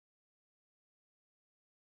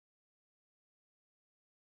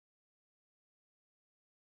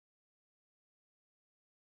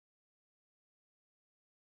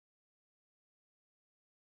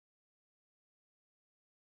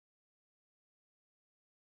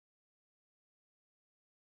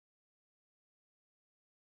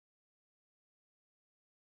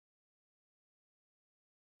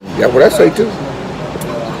That's what I say too.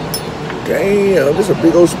 Damn, this is a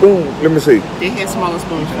big old spoon. Let me see. They had smaller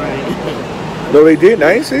spoons for it. No, they didn't.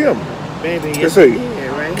 I ain't see them. Baby, let's see.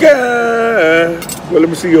 Yeah, right? God. Well, let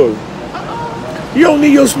me see yours. You don't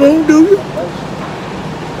need your spoon, do you?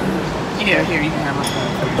 Yeah, here you can have my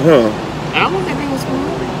spoon. I don't want that big old spoon.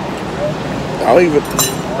 I don't even.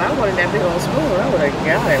 If I wanted that big old spoon, I would have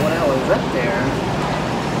got it when I was up there.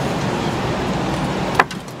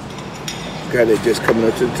 Got it just coming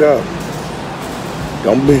up to the top.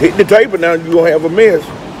 Don't be hitting the table now, you're going to have a mess.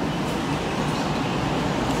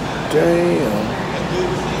 Damn.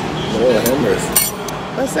 Lord have mercy.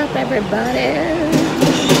 What's up, everybody?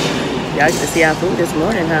 Y'all used to see our food this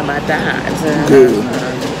morning. How about that? Good.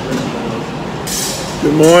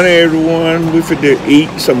 Good morning, everyone. We finna eat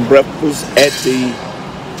some breakfast at the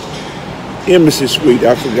Embassy Suite.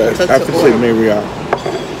 I forgot. I forgot to say Marriott.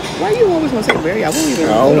 Why you always want to say Marriott? I won't even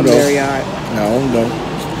go to Marriott. I don't know.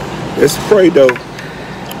 Let's pray, though.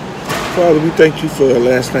 Father, we thank you for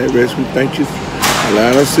last night's rest. We thank you for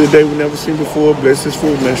allowing us to a day we've never seen before. Bless us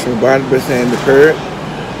for national body, bless the hand of prayer.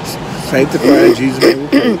 Sanctify in Jesus' name we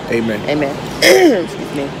pray. Amen. Amen.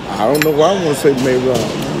 Excuse me. I don't know why I want to say Marriott. I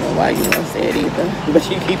don't know why you want to say it either. But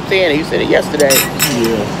you keep saying it. You said it yesterday.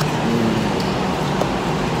 Yeah.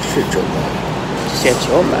 Shut your mouth. Shut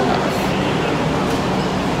your mouth.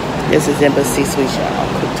 This is Embassy Suite, y'all.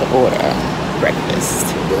 Cook to order breakfast.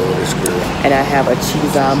 And I have a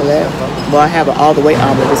cheese omelet. Well, I have an all-the-way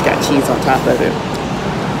omelet. It's got cheese on top of it.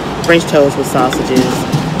 French toast with sausages.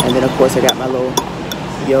 And then, of course, I got my little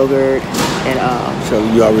yogurt and So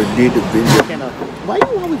you already did the video. Why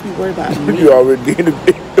you always be worried about me? You already did the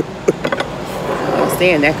video. I don't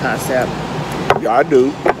understand that concept. Yeah, I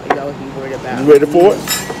do. You always be worried about You ready for it?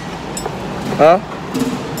 Huh?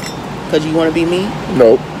 Because you want to be me?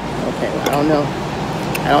 Nope. Okay, well, I don't know.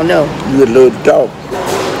 I don't know. You a little dog.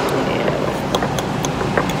 Yeah.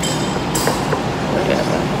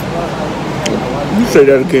 Whatever. You say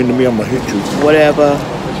that again to me, I'm going to hit you. Whatever.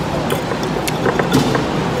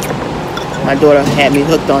 My daughter had me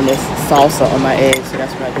hooked on this salsa on my eggs, so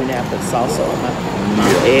that's what I do now. I put salsa on my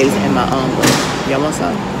eggs and my omelet. Y'all want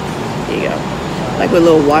some? Here you go. Like a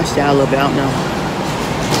little washed out a little bit. I don't know.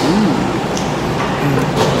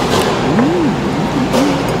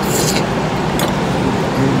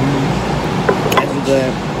 That's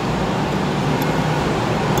good.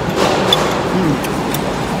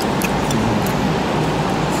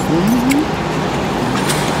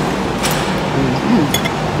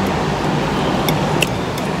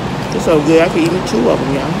 It's so good, I could eat 2 of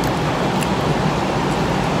them, y'all.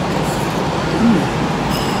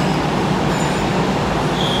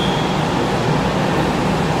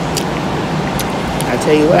 I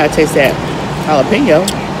tell you what, I taste that jalapeno.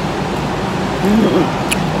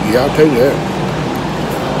 Yeah, I'll take that.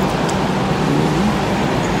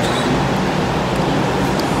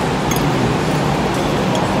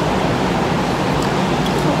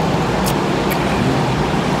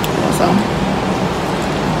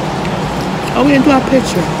 Oh, we didn't do our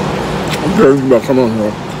picture. I'm telling you about, come on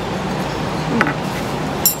here.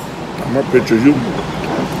 My picture, you.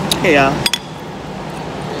 Hey, y'all.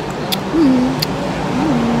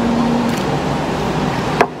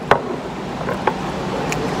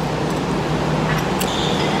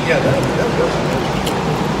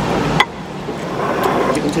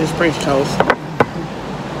 Get into this French toast.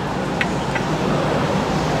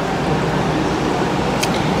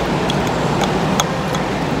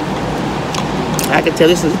 I can tell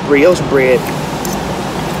this is brioche bread.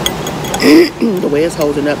 The way it's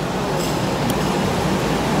holding up.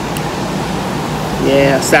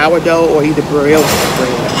 Yeah, sourdough or either brioche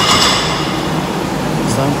bread.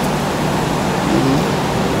 So.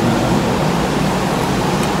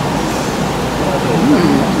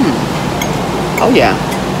 Oh yeah.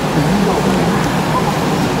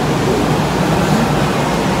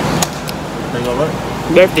 Everything all right?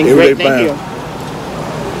 Everything's great, thank you.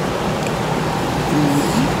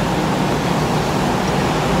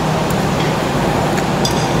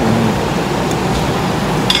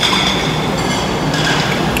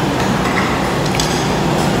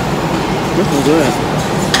 This is good.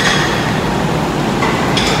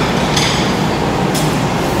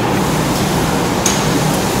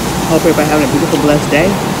 Hope everybody having a beautiful, blessed day.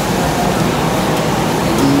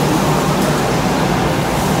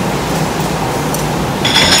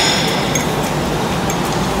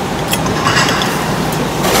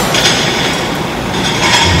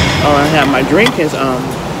 Oh, I have my drink is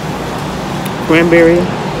cranberry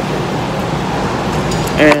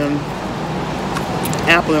and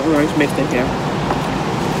apple and orange mixed in here.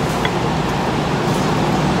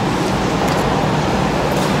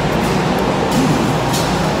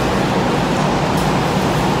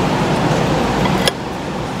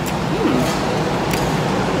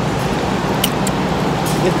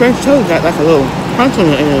 French toast got like a little crunch on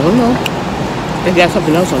it, and I don't know. They got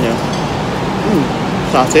something else on there.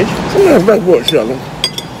 Sausage. That's what, Sheila.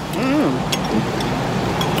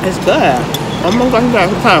 It's good. Almost like that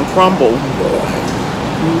kind of crumble.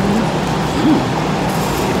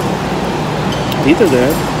 These are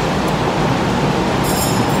good.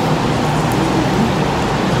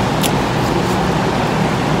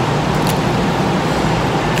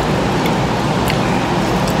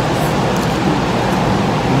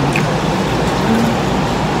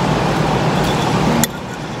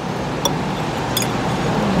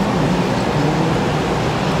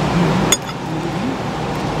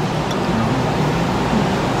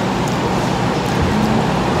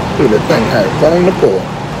 Look at that thing had fallen apart.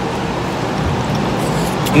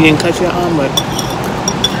 You didn't cut your omelet.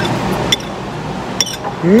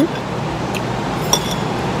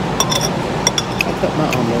 I cut my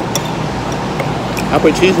omelet. I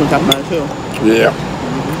put cheese on top of mine too. Yeah.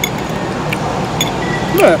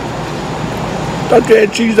 Yeah. Thought you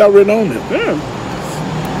had cheese already on it. Yeah.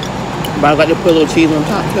 But I got to put a little cheese on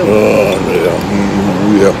top too. Oh, yeah.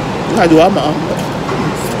 Yeah. I do all my omelet.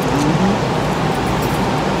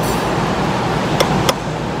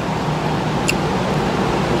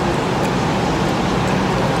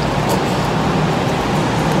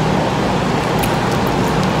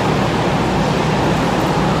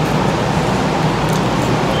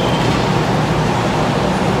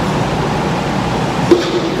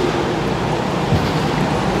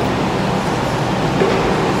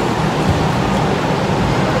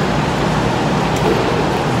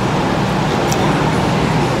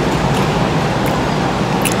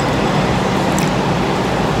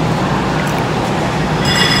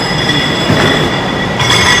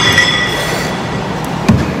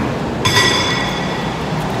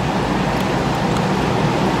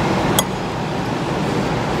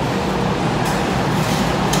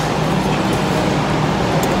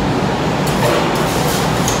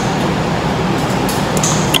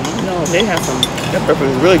 They have some, that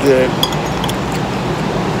breakfast is really good.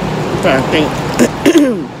 I'm trying to think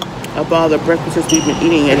of all the breakfasts we've been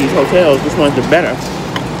eating at these hotels, which one's the better?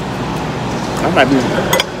 I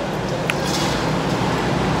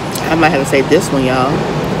might have to say this one, y'all.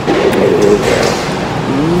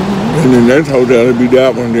 And the next hotel will be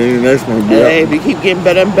that one, then the next one will be that one. Hey, if you keep getting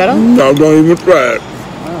better and better. No, don't even try it.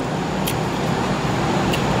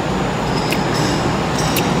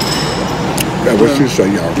 That's what she say,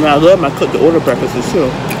 y'all. I love my cook to order breakfasts too.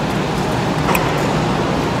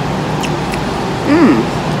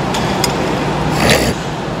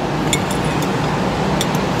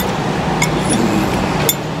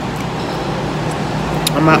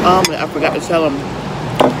 On my omelet, I forgot to tell them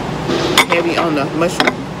heavy on the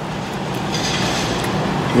mushroom.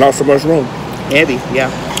 Lots of mushroom. Heavy,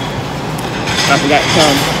 yeah. I forgot to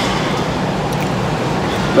tell them.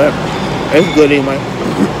 But it's good anyway.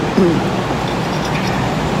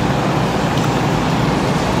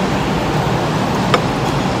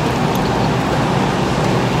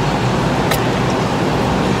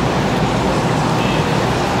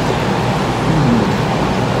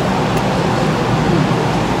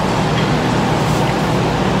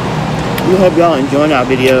 We hope y'all enjoying our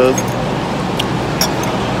videos.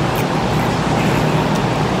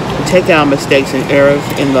 Take our mistakes and errors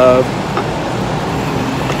in love.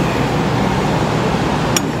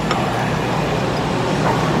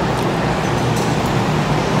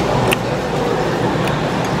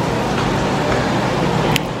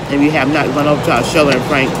 If you have not gone over to our Sheila and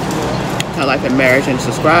Frank Kind of Life and Marriage and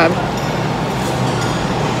subscribe,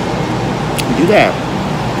 do that.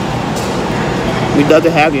 We'd love to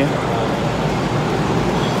have you.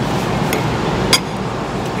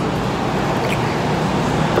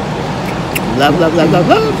 Love, love, love, love,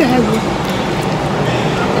 love to have you.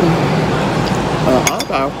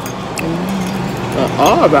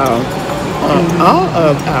 All of our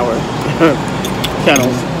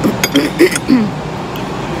channels.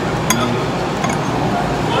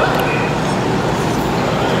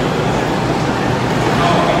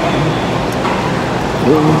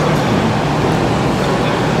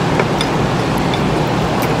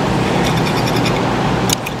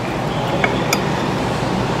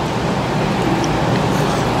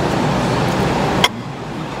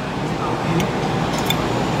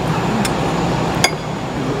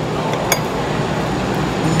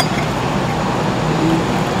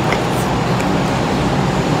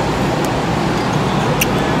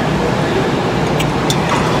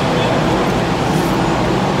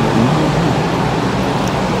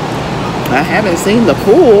 I haven't seen the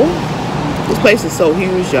pool. This place is so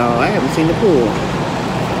huge, y'all. I haven't seen the pool.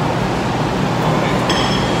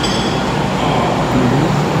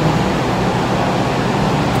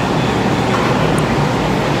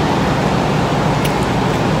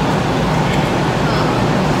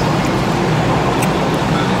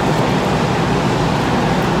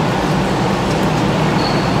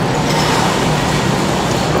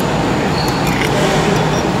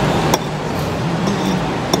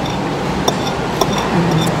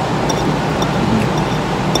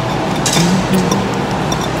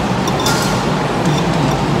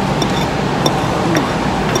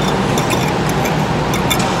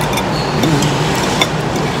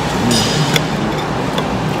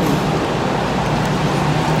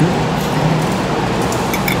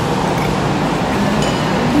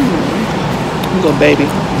 Little baby.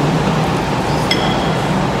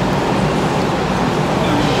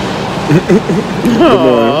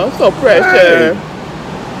 Oh, so precious.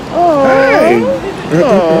 Oh, Hey.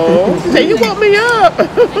 oh. Say you woke me up.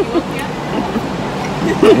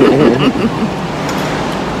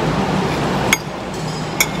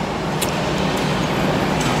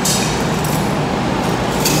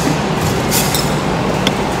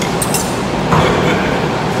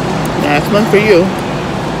 Last one for you.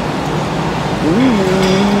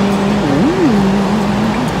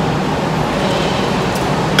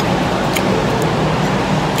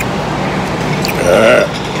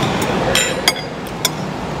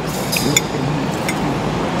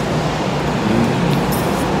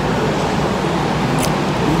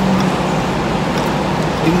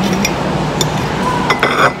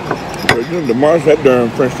 The Mars that darn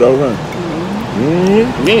French toast, huh?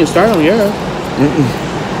 You ain't start on yours.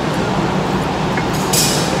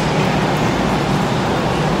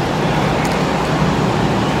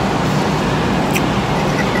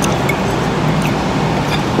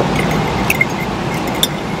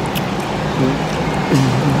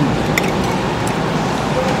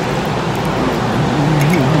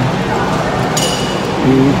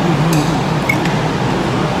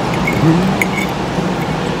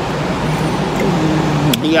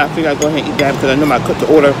 Yeah, I figured I'd go ahead and eat that because I know my cook to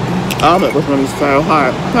order omelet was going to be so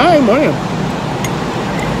hot. Hi, morning.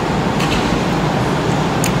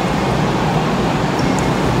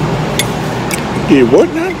 Yeah, what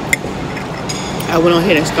now? I went on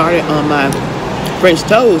ahead and started on my French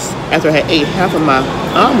toast after I had ate half of my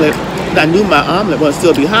omelet. I knew my omelet would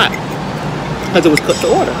still be hot because it was cooked to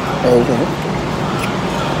order. Okay.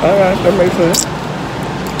 All right, that makes sense.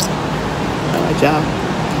 All right, y'all.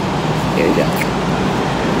 Here you go.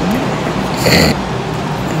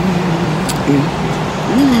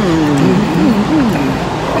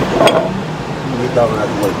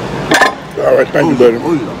 All right, thank you, buddy.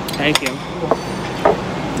 Thank you.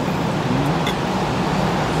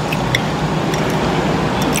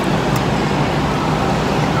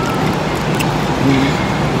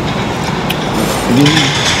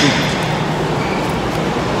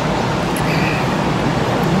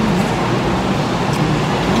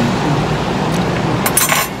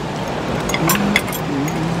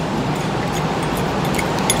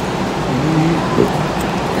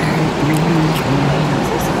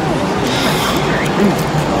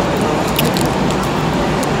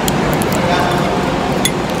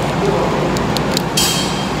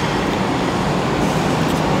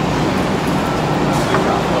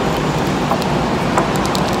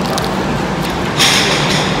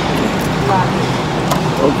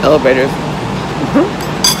 Those elevators. A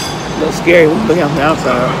little scary when you look out from the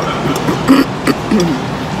outside.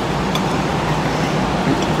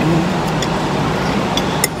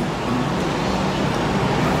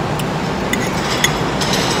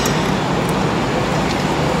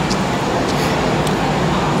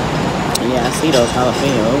 Yeah, I see those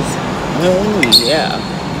jalapenos. Oh yeah.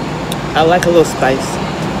 I like a little spice.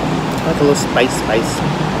 I like a little spice.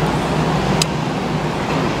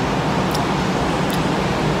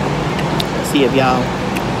 See if y'all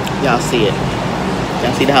see it.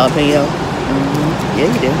 Y'all see the jalapeno? Yeah,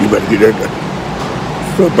 you do. You better get that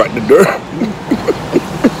stuff out the door.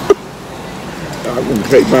 I'm gonna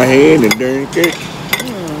take my hand and darn cake.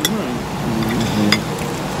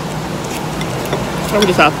 I'm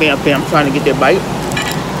just out there. I'm trying to get that bite.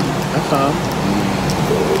 That's all.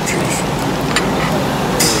 Oh, jeez.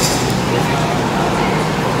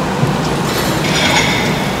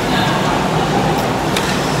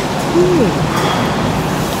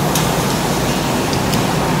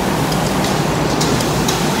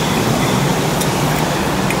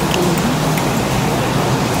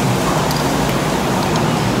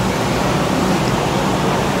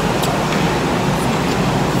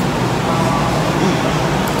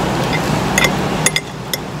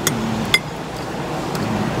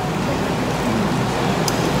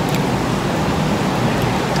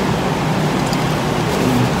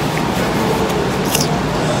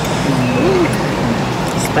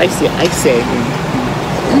 Spicy icy.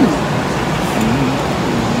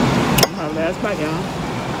 My last bite, y'all.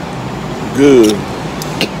 Good.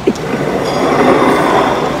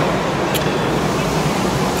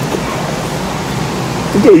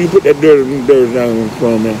 So you put that dirt down in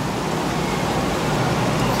front of me.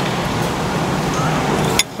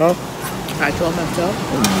 Huh? I told myself.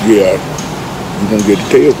 Yeah. You're gonna get the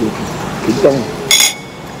tail with you. Keep on.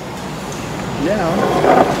 Yeah.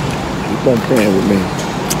 Keep on playing with me.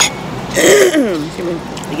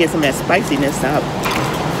 To get some of that spiciness out.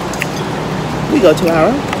 We go 2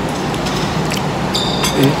 hours.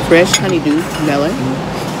 Fresh honeydew melon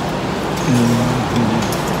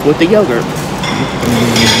with the yogurt.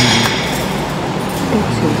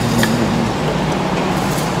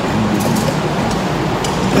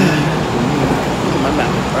 My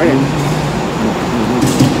mouth is burning.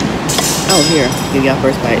 Oh, here, give y'all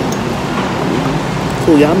first bite.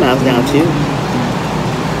 Cool y'all mouths down too.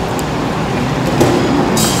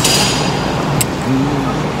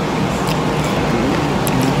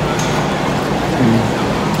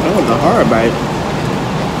 That was a hard bite.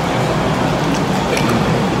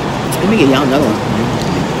 Let me get y'all another one.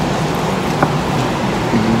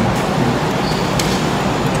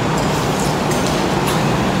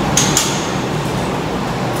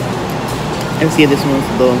 And see if this one's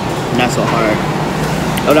a little not so hard.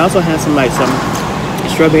 I would also have some like some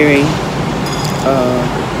strawberry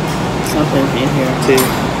something in here too.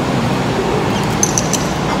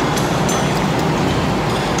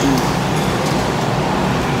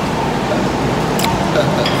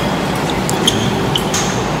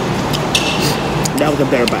 That was a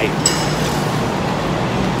better bite.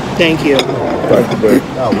 Thank you. Thank you, babe.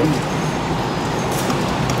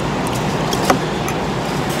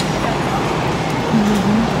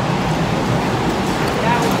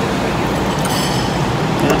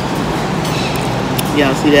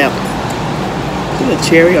 Yeah, see that? Is it a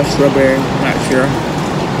cherry or strawberry? I'm not sure.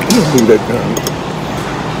 Just leave that down.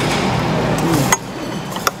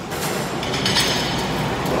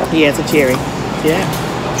 Yeah, it's a cherry. See that?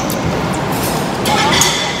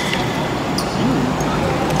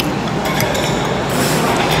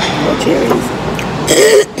 More cherries.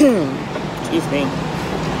 Excuse me.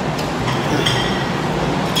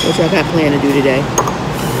 What y'all got planned to do today?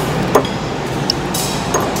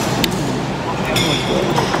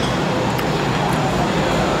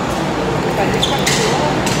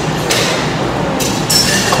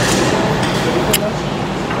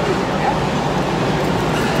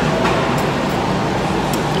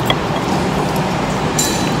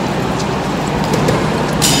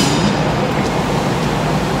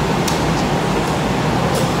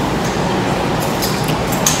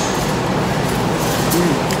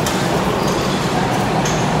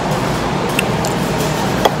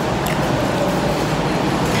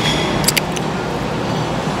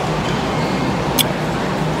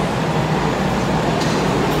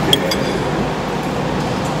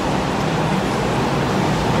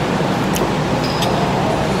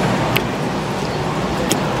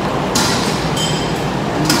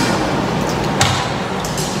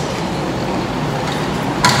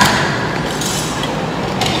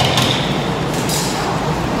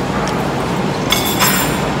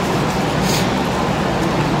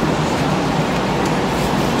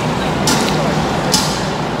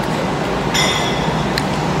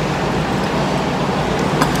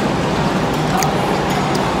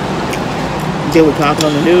 They were talking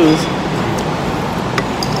on the news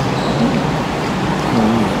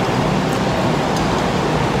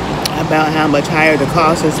about how much higher the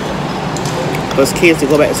cost is for kids to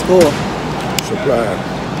go back to school. Supplies.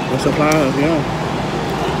 The supplies, yeah.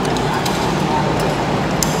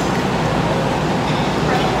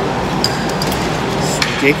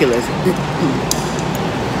 It's ridiculous.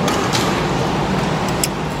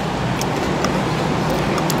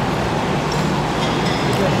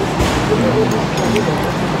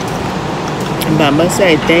 But I must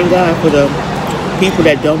say, thank God for the people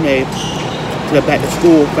that donate to the Back to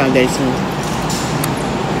School Foundation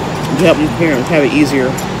to help these parents have it easier.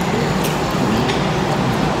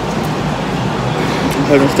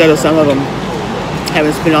 Because instead of some of them having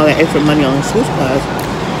to spend all that extra money on school supplies,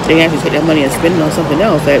 they can actually take that money and spend it on something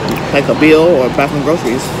else, like a bill or buy some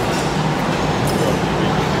groceries.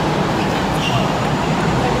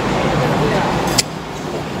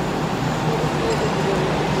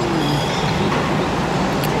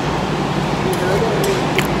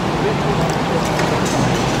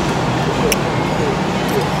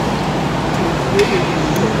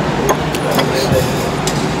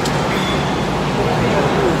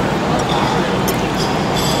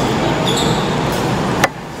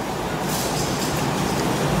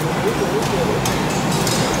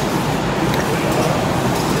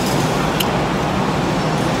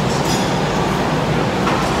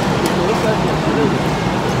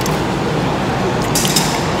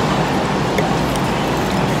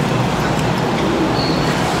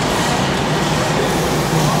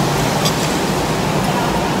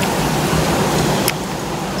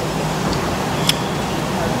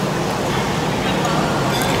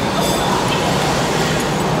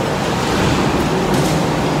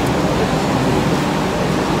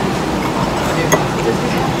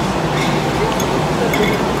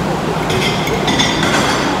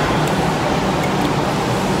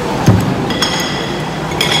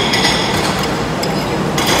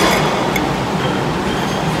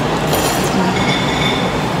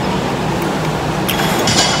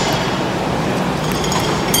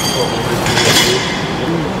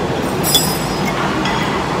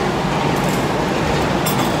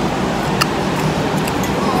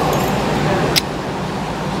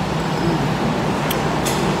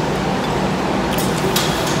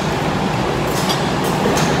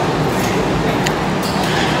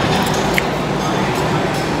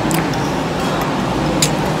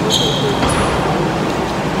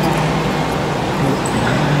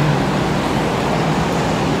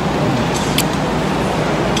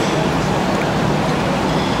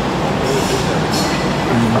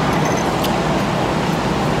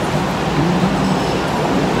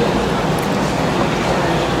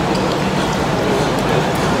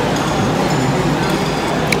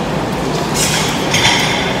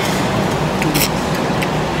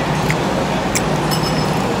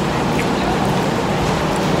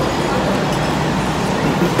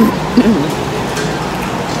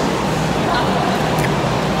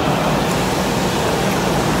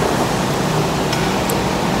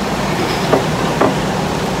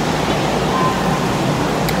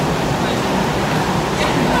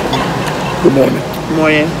 Good morning. Good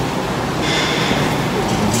morning.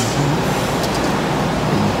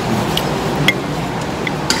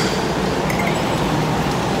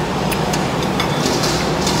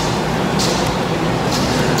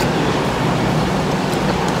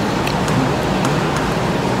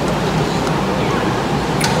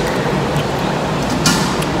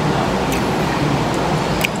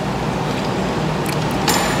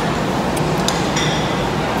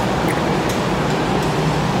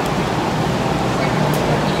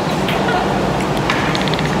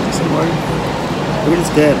 It is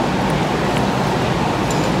good.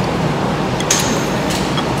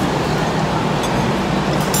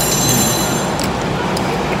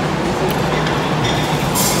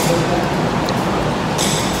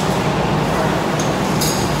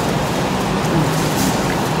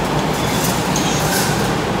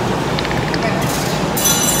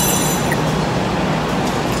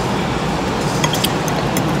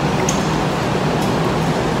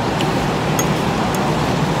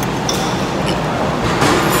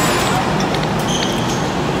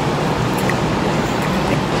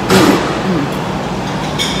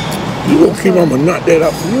 You gonna keep mama knock that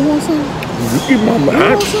up? You want some? You keep mama.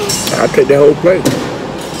 I'll take that whole plate.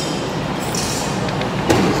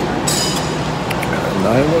 No,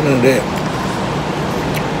 I ain't want none of that.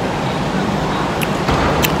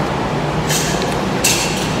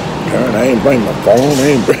 God, I ain't bring my phone. I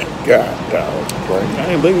ain't bring. God, dog.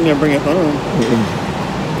 I ain't believe you didn't bring your phone.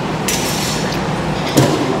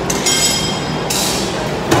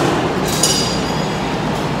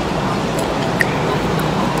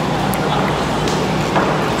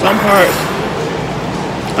 Some parts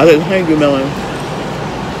of this hangry melon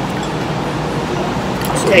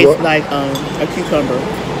tastes like a cucumber.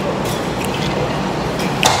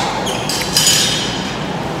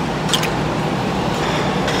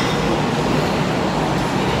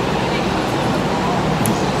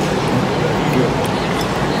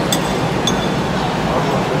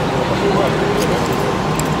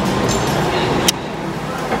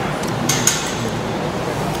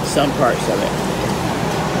 Some parts of it.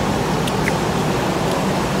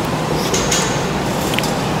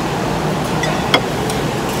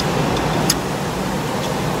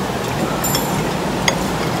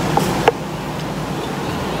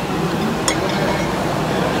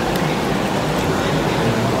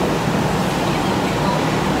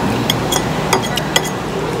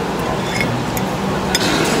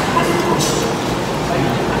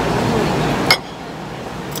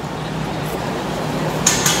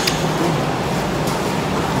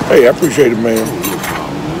 Hey, I appreciate it, man.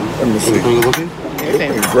 Let me see.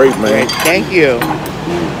 It's great, man. Thank you.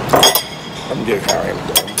 I'm just how I am.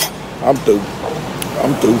 I'm through.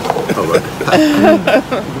 I'm through. All right.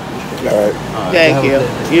 All right. Thank you.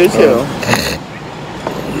 You too.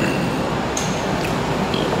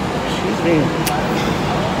 Excuse me.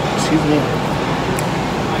 Excuse me.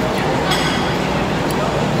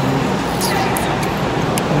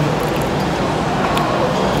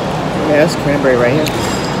 Yeah, that's cranberry right here.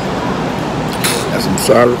 That's some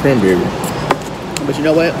sour cranberry. But you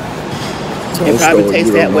know what? It probably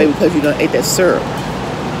tastes that way because you don't ate that syrup.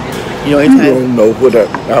 You know, you don't know what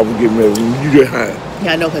I was getting ready. You get high.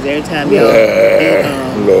 Yeah, I know, because every time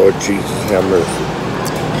Lord Jesus, have mercy.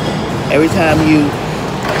 Every time you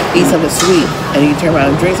eat something sweet and you turn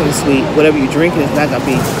around and drink something sweet, whatever you're drinking is not gonna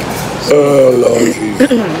be. Oh Lord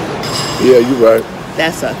Jesus. Yeah, you're right.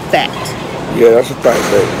 That's a fact. Yeah, that's a fact,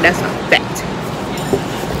 baby. That's a fact.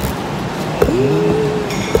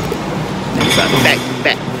 That's a fact.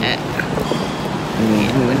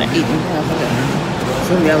 Yeah, we're not eating half of it.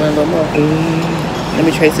 So y'all want a little more. Let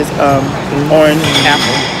me trace this orange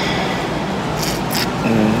apple.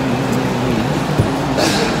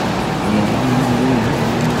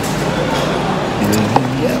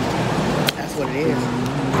 Yep, that's what it is.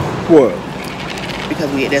 What? Because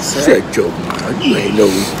we ate that syrup. Shut your mouth. You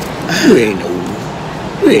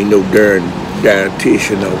ain't no darn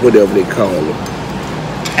dietitian or whatever they call them.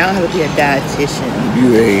 I don't have to be a dietitian.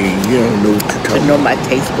 You don't know what you're talking about. To know my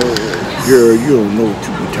taste buds. Girl, you don't know what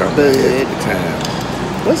you be talking about half the time.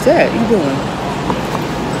 What's that you doing?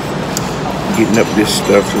 Getting up this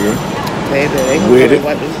stuff here. Baby, they with it.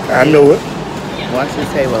 I know it. Wash the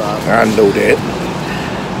table off. I know that.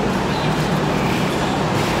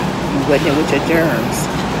 You wetting it with your germs.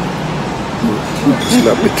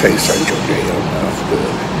 Slap the taste out your damn mouth,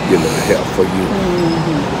 good. Get a little help for you.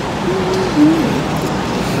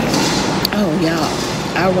 Oh, y'all.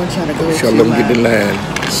 I want y'all to go to let me get the line.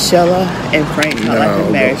 SHEILA and Frank like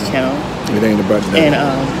the marriage channel. It ain't about that. And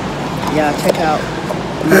y'all check out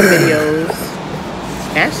my videos.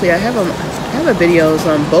 Actually, I have them I have videos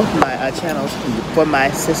on both my channels for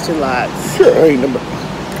my sister-in-laws. Sure, ain't number.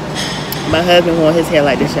 My husband wore his hair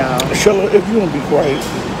like this, y'all. Sheila, if you don't be quiet,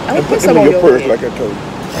 I and put put some them in on your your purse head. like I told you.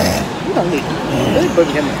 You don't need really put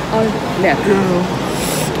them on now.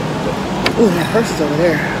 Ooh, my purse is over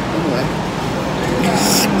there. Anyway.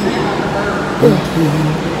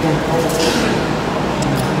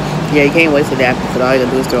 Yeah, you can't waste a napkin, because all you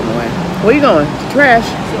gonna do is throw them away. Where you going? Trash.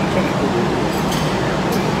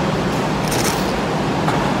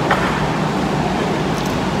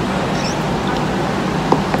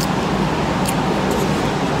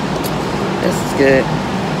 This is good. I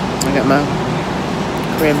got my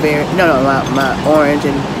cranberry. No, my orange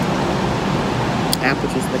and apple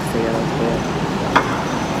juice mixed together. That's good.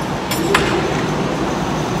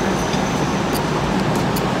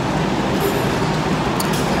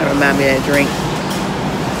 That reminds me of that drink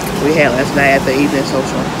we had last night at the evening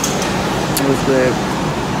social. It was good.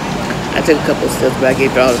 I took a couple of sips, but I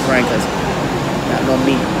gave it all to Frank because not no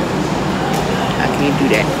me. I can't do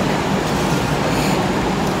that.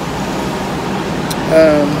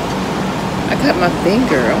 I cut my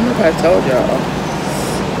finger. I don't know if I told y'all.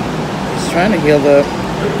 It's trying to heal up.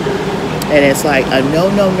 And it's like a no.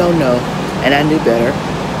 And I knew better.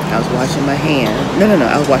 I was washing my hand. No.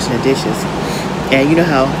 I was washing the dishes. And you know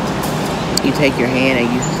how you take your hand and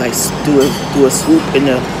you like do a swoop in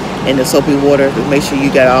the soapy water to make sure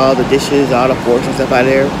you got all the dishes, all the forks and stuff out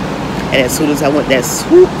there. And as soon as I went that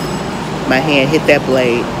swoop, my hand hit that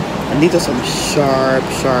blade. And these are some sharp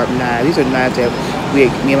knives. These are knives that me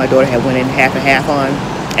and my daughter had went in half and half on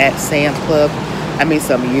at Sam's Club. I mean,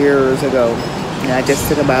 some years ago. And I just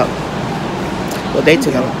took them out. Well, they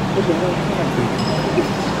took them.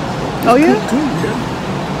 Oh, yeah?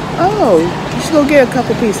 Oh, you should go get a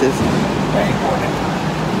couple pieces.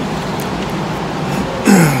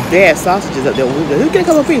 They had sausages up there. We'll get a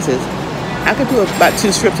couple pieces. I could do about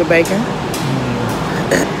 2 strips of bacon.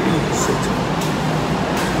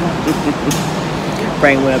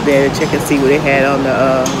 Frank went up there to check and see what they had on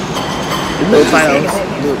the little finals.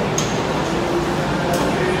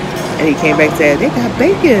 And he came back and said, they got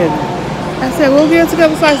bacon. I said, we'll get us a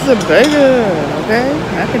couple slices of bacon, okay?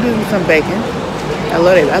 I can do some bacon. I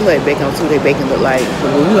love bacon. I'll see what their bacon look like.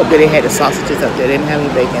 But when we were up there, they had the sausages up there. They didn't have any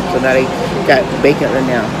bacon, so now they got bacon up there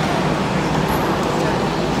now.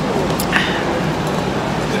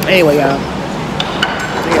 Anyway, y'all.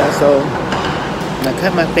 Yeah, so I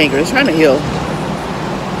cut my finger. It's trying to heal.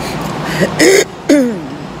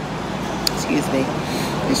 Excuse me.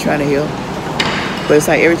 It's trying to heal. But it's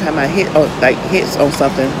like every time I hits on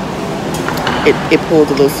something, it pulls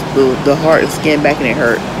the heart and skin back and it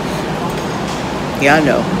hurt. Y'all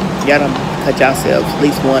know. Y'all done cut yourselves at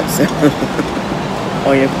least once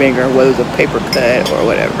on your finger, whether it's a paper cut or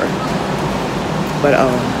whatever. But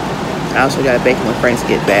I'll show y'all the bacon when Frank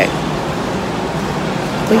gets back.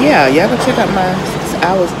 But yeah, y'all go check out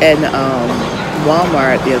I was at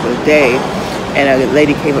Walmart the other day, and a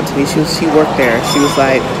lady came up to me. She worked there. She was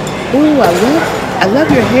like, "Ooh, I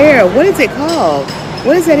love your hair. What is it called?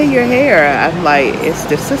 What is that in your hair?" I'm like, "It's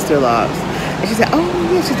the sister-in-laws." And she said, "Oh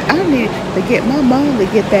yeah." She said, "I need to get my mom to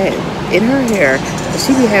get that in her hair.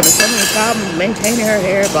 She be having so many problems maintaining her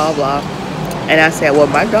hair, blah blah." And I said, "Well,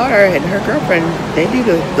 my daughter and her girlfriend, they do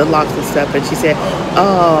the locks and stuff." And she said,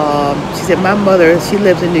 "My mother, she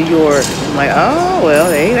lives in New York." I'm like, "Oh well,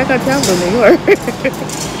 they ain't not gonna tell them New York."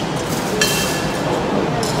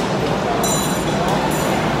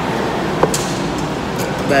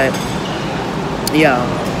 But yeah,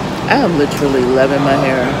 I am literally loving my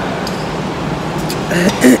hair.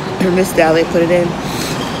 Miss Dally put it in.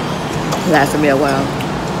 Lasted me a while.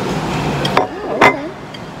 Oh, okay.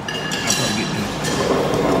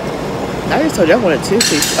 I just told you I wanted 2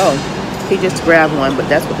 pieces. Oh, he just grabbed one, but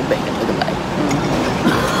that's what the bacon looking like.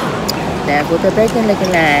 That's what the bacon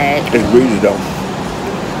looking like. It's greasy though.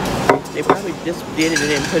 They probably just did it and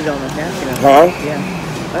then put it on a napkin. Huh? Yeah.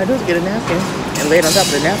 All I do is get a napkin and lay it on top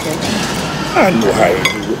of the napkin. I know how to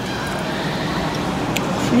do it.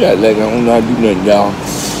 She got leg. I don't know how to do nothing, y'all.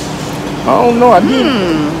 I don't know. I did.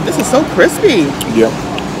 This is so crispy. Yeah.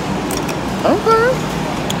 Okay.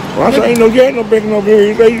 Well, I said, ain't no bacon over here.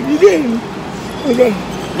 You say you didn't. Okay.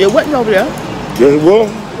 There wasn't over there. Yes, it was.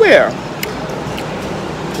 Where?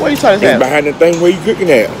 What are you talking It's about? behind the thing where you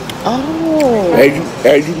cooking at. Oh.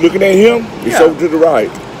 As you looking at him, it's over to the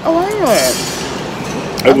right. Oh, I know that.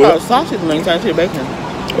 I thought sausage links. I see bacon.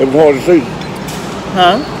 It was hard to see.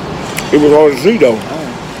 Huh? It was hard to see though. Oh.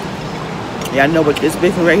 Yeah, I know, but this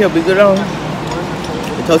bacon right here will be good on.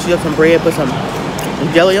 I told you up some bread, put some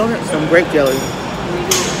jelly on it, some grape jelly.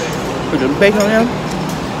 Put the bacon on there.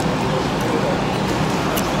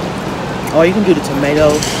 Or you can do the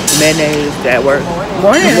tomato mayonnaise. That works.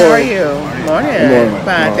 Morning, how are you? Morning.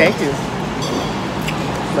 Fine, thank you.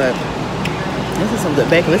 But this is some good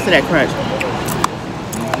bacon. Listen to that crunch.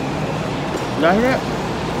 Y'all hear that?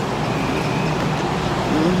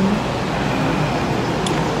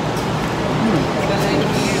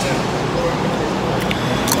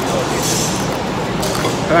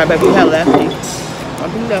 All right, baby, you have left. I'll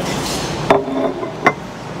be left.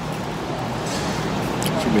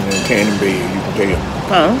 She been in a tanning bed, you can tell.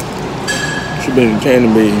 Huh? She been in a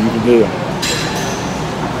tanning bed, you can tell.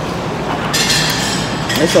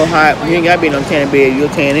 It's so hot. You ain't gotta be in no tanning bed. You'll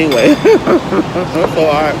tan anyway. It's so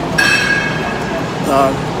hot.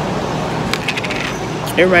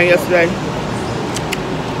 It rained yesterday.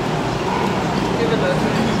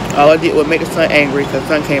 All I did was make the sun angry because the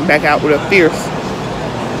sun came back out with a fierce.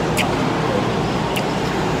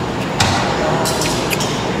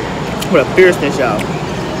 With a fierceness, y'all.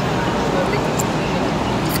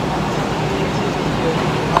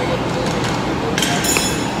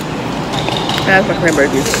 That's my cranberry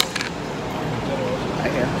juice.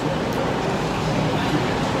 Right here.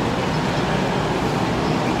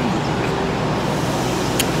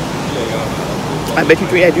 I bet you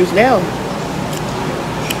drink that juice now.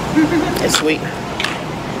 It's sweet.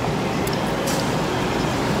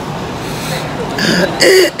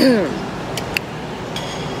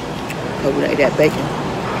 Hope we ate that bacon.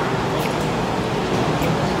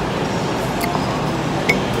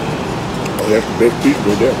 Oh, that's the best piece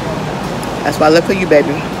right there. That's why I look for you,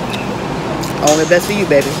 baby. Only best for you,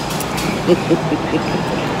 baby.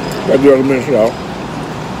 Got the other minutes, y'all.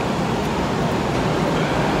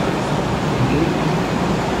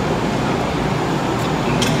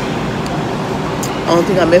 Only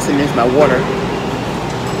thing I'm missing is my water.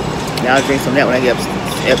 Now I'll drink some of that when I get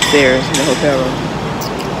upstairs in the hotel room.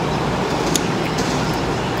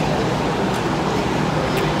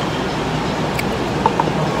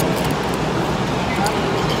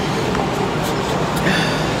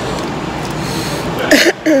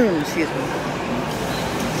 Excuse me.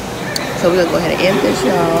 So we're gonna go ahead and end this,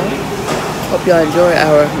 y'all. Hope y'all enjoy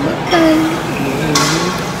our mukbang.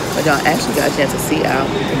 But y'all actually got a chance to see our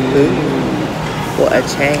food for a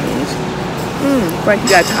change. Frank, you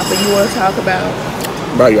got a topic you want to talk about?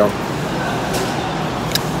 Bye, y'all.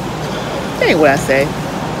 That ain't what I say.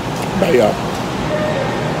 Bye, y'all.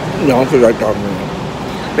 No, I don't feel like talking to you.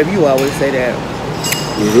 Baby, you always say that.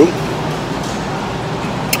 You do?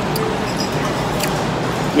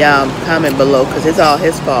 Y'all comment below because it's all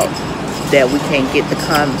his fault that we can't get the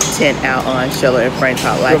content out on SHEILA and Frank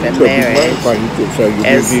Talk Life and Marriage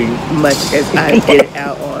as much as I get it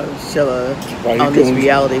out on SHEILA on this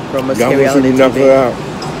reality promo reality TV.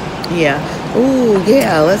 Yeah. Ooh,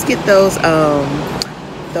 yeah. Let's get those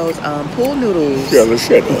pool noodles. SHEILA,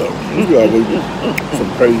 shut up. You always do some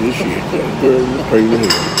crazy shit. Girl, you crazy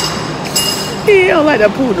hell. He don't like the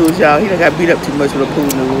pool noodles, y'all. He done got beat up too much with the pool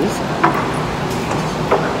noodles.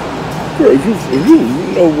 Girl, you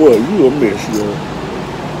know what? You a mess, yo.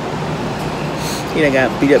 He done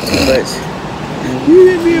got beat up too much. You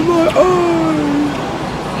hit me in my arm.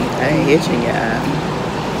 I ain't hit you in your eye.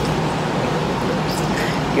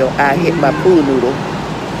 Your eye hit my pool noodle.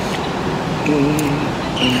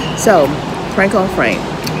 So, Frank on Frank.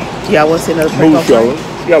 Do y'all want to see another Frank on Frank?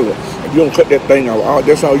 SHEILA, if you don't cut that thing out,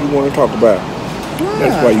 that's all you want to talk about. Yeah.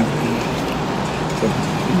 That's why you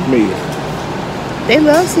made it. They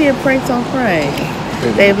love seeing pranks on Frank.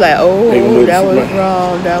 They be like, oh, that was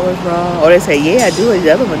wrong, that was wrong. Or they say, yeah, do it,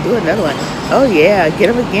 the other one, do another one. Oh yeah, get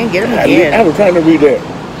him again, get him again. I was trying to read that.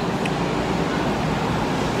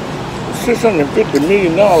 $650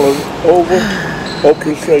 million over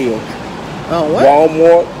open sale. Oh, what?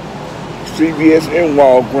 Walmart, CVS, and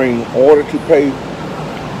Walgreens ordered to pay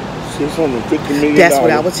 $650 million. That's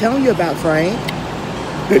what I was telling you about, Frank.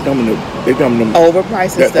 They talking them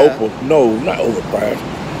overpriced and stuff. Opal, no, not overpriced.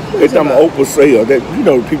 They talking about open sale. That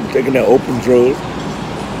people taking that open drugs.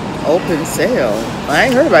 Open sale? I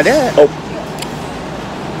ain't heard about that.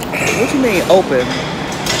 What you mean open?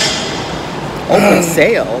 Open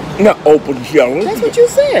sale? Not open sale. That's what you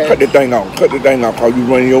said. Cut the thing out. Cut the thing out because you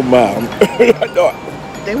running your mouth.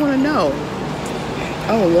 They want to know.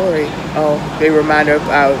 Oh, Lori. Oh, they remind her of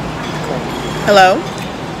our... Hello?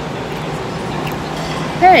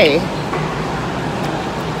 Hey.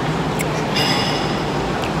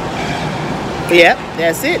 Yep,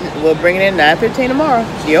 that's it. We'll bring it in 9:15 tomorrow.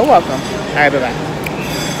 You're welcome. All right, bye-bye.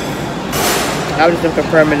 I was just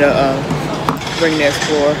confirming the bring the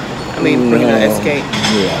Explorer. I mean, bringing the Escape.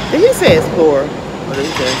 Yeah. Did he say Explorer? Or did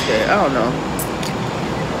he say Escape? I don't know.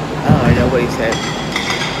 I don't even know what he said.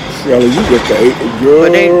 Sheila, you just a girl.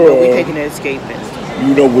 But we taking the escaping.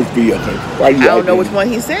 You know which vehicle. Why you I don't know which one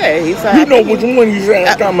he said. He said. You know which one he said.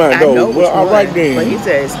 I'm talking about though. Well, all right then. But he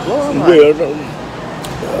said explore. Well,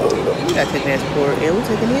 we're not taking the explore, and we're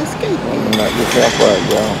taking the escape. I'm not just half right,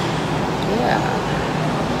 y'all. Yeah.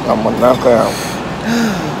 I'm gonna knock out.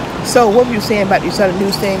 So, what were you saying about you saw the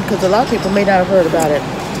news thing? Because a lot of people may not have heard about it.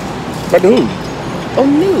 But who?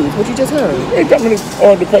 On the news. What you just heard? They talking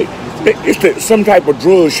on the paper. It's some type of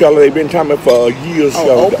drug, Sheila. They've been talking about for years.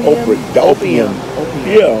 Oh, the opium.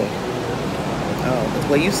 Yeah. Oh,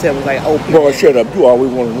 what you said was like opium. Boy, shut up. You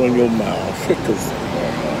always want to run your mouth. Shut the.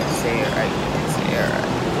 Say it right. Say it right.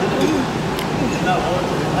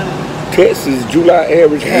 Texas July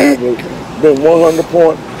average high been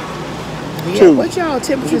 100.2. Yeah, what y'all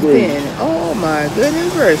temperatures been? Oh my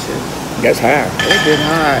goodness gracious. That's high. It's been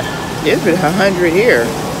hot. It's been 100 here.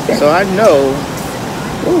 So I know.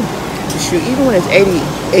 Ooh, shoot, even when it's 88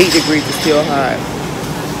 degrees, it's still hot.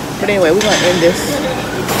 But anyway, we're gonna end this.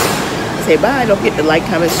 Say bye. Don't forget to like,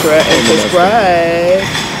 comment, share, and subscribe.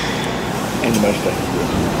 And the mustache.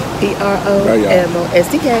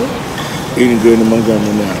 PROMOSTK. Eating good in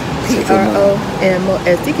Montgomery now.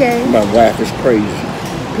 PROMOSTK. My wife is crazy.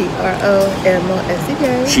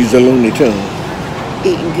 PROMOSTK. She's a Looney Tune.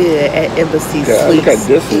 Eating good at Embassy Sweets. Look at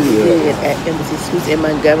this Eating good at Embassy Sweets in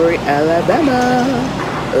Montgomery, Alabama.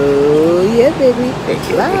 Oh yeah, baby.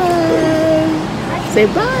 Bye. Say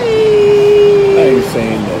bye. I ain't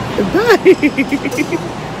saying that. Bye.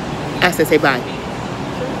 I said say bye.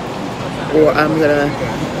 Or I'm gonna.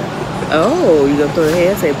 Oh, you gonna throw the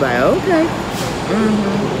hand? Say bye. Okay.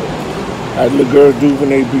 How the girls do when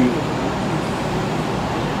they be.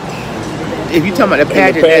 If you talking about the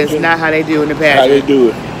pageant, that's not how they do in the pageant. How they do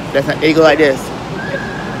it? That's not. They go like this.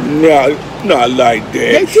 No, not like that.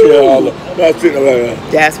 They do.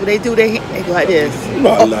 That's what they do. They go like this.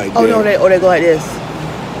 Not like that. Oh no, they go like this.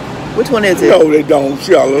 Which one is it? No, they don't,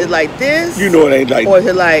 Sheila. It's like this. You know it ain't like. Or is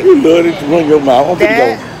it like? You love it to run your mouth.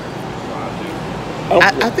 That.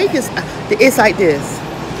 I think it's like this.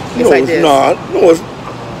 It's like this. No, it's.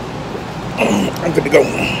 I'm gonna go.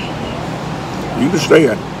 You can stay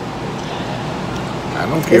at. I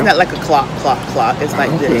don't care. It's not like a clock. It's like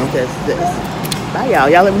this. Bye, y'all.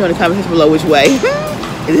 Y'all let me know in the comments below which way. Is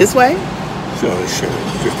it this way? Sure. Just as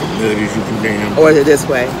nutty as you can damn. Or is it this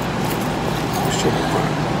way?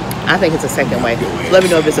 I think it's the second way. Let me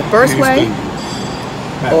know if it's the first way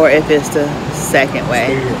or if it's the second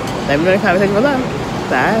way. Let me know in the comments below.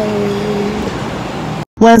 Bye.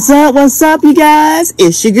 What's up, you guys?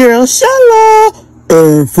 It's your girl, SHEILA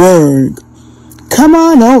and Frank. Come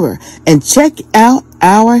on over and check out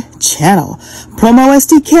our channel, Promo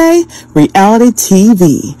STK Reality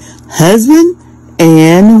TV, Husband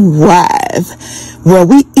and Wife, where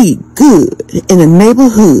we eat good in the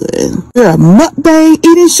neighborhood. We're a mukbang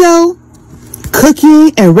eating show,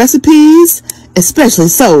 cooking and recipes, especially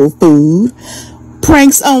soul food,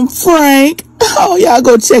 pranks on Frank. Oh, y'all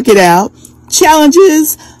go check it out.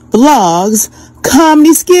 Challenges, vlogs,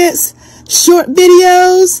 comedy skits, short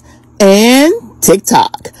videos, and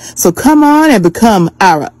TikTok. So come on and become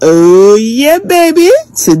our oh yeah baby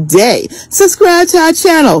today. Subscribe to our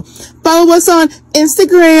channel. Follow us on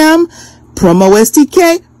Instagram, Promo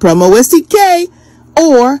STK,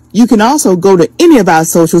 or you can also go to any of our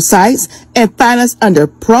social sites and find us under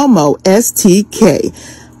Promo STK.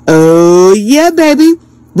 Oh yeah baby.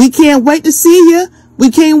 We can't wait to see you. We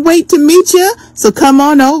can't wait to meet you. So come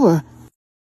on over